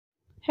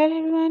Hello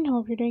everyone,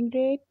 hope you're doing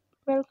great.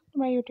 Welcome to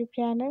my YouTube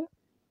channel.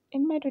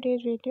 In my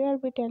today's video, I'll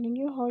be telling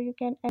you how you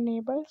can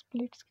enable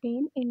split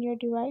screen in your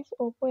device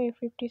Oppo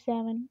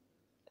A57.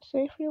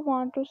 So if you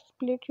want to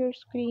split your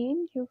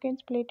screen, you can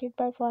split it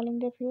by following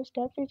the few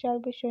steps which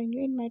I'll be showing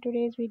you in my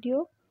today's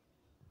video.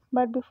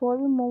 But before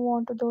we move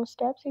on to those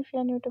steps, if you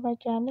are new to my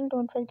channel,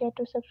 don't forget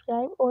to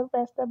subscribe or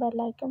press the bell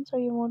icon so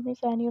you won't miss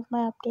any of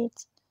my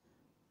updates.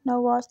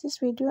 Now watch this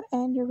video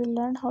and you will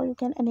learn how you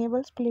can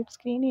enable split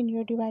screen in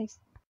your device.